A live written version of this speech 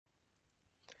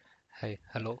Hi,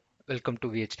 hello. Welcome to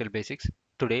VHDL Basics.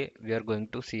 Today we are going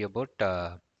to see about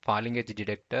falling edge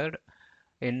detector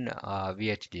in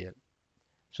VHDL.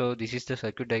 So this is the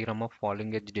circuit diagram of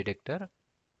falling edge detector.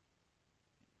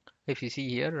 If you see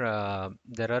here,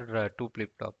 there are two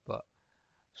flip-flop.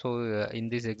 In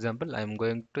this example, I am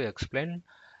going to explain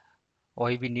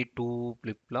why we need two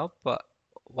flip-flop.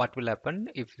 What will happen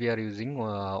if we are using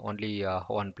only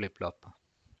one flip-flop?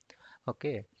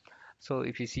 Okay. So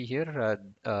if you see here,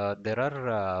 there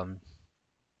are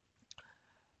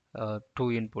two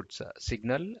inputs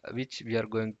signal which we are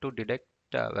going to detect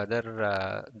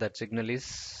whether that signal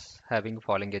is having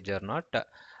falling edge or not,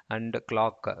 and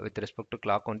clock, with respect to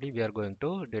clock only we are going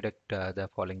to detect the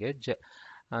falling edge,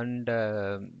 and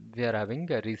we are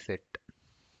having a reset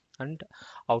and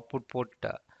output port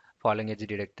falling edge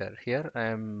detector. Here I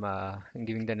am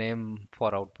giving the name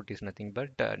for output is nothing but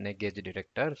neg edge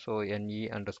detector, so ne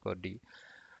underscore d.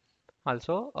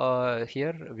 Also,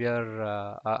 here we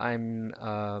are, I'm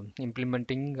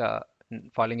implementing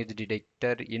falling edge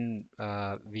detector in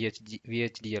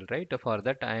VHDL, right? For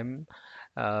that,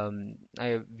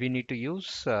 we need to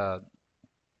use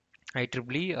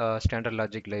IEEE standard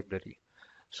logic library.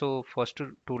 So first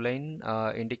two line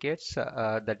indicates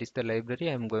that is the library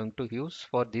I'm going to use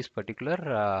for this particular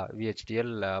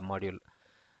VHDL module.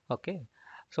 Okay,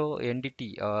 so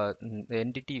entity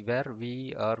where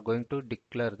we are going to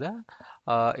declare the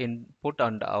input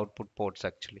and output ports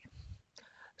actually.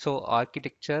 So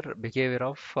architecture behavior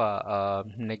of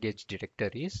neg edge detector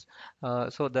is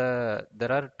there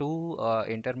are two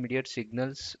intermediate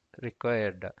signals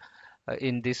required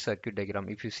in this circuit diagram.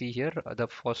 If you see here, the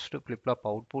first flip-flop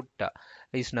output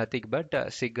is nothing but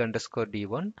sig underscore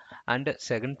d1, and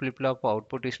second flip-flop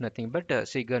output is nothing but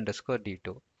sig underscore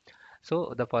d2.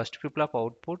 So the first flip-flop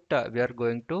output we are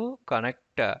going to connect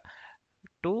to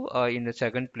in the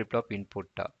second flip-flop input.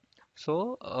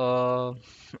 So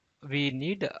we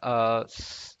need a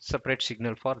separate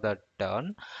signal for that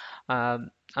turn.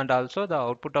 And also the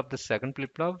output of the second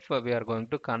flip-flop, we are going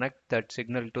to connect that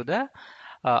signal to the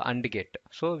AND gate.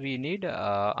 So we need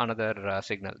another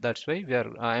signal. That's why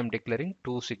I am declaring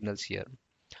two signals here.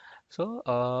 So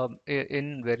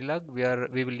in Verilog,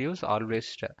 we will use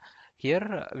always.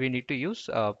 Here we need to use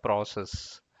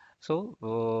process.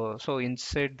 So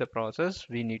inside the process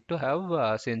we need to have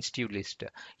a sensitive list.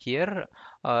 Here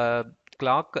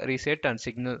clock, reset, and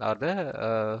signal are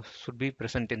the should be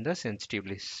present in the sensitive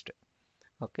list.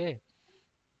 Okay,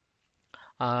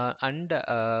 and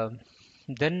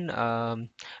then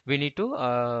we need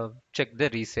to check the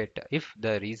reset. If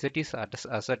the reset is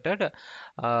asserted,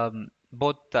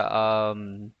 both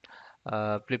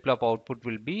flip-flop output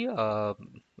will be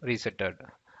resetted.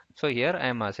 So here I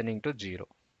am assigning to 0.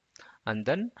 And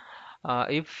then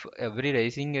if every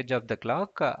rising edge of the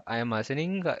clock, I am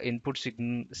assigning input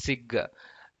sig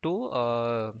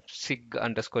to sig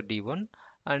underscore d1,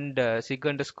 and sig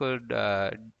underscore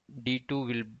d2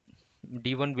 will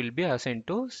d1 will be assigned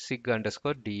to sig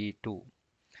underscore d2.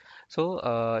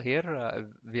 So here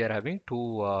we are having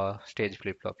two stage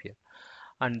flip-flop here,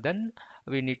 and then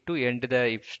we need to end the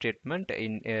if statement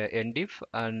in end if,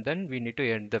 and then we need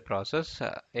to end the process,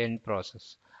 end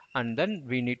process, and then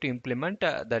we need to implement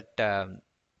that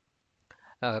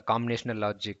combinational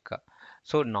logic.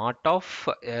 So not of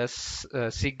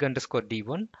sig underscore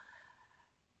d1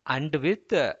 and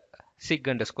with sig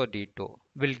underscore d2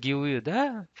 will give you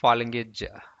the falling edge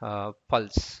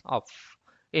pulse of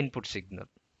input signal.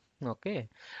 Okay,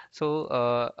 so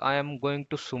I am going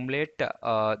to simulate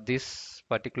this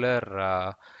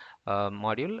particular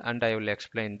module, and I will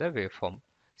explain the waveform.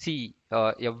 See,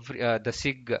 the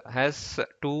SIG has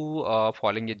two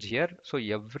falling edge here. So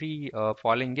every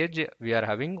falling edge we are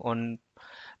having one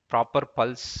proper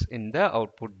pulse in the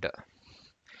output.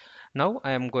 Now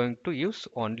I am going to use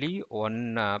only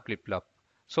one flip-flop.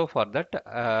 So for that,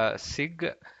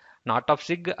 sig, not of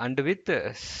sig and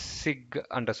with sig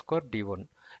underscore d1.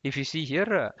 If you see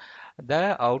here,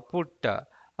 the output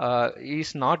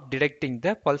is not detecting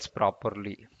the pulse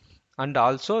properly. And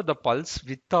also the pulse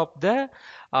width of the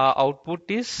output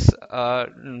is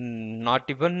not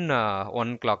even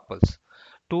one clock pulse.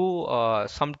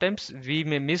 Sometimes we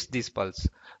may miss this pulse.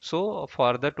 So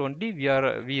for that only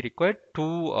we require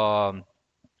two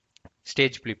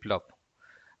stage flip-flop.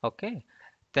 Okay.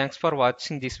 Thanks for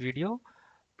watching this video.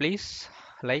 Please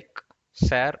like,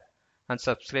 share, and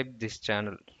subscribe this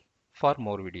channel for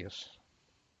more videos.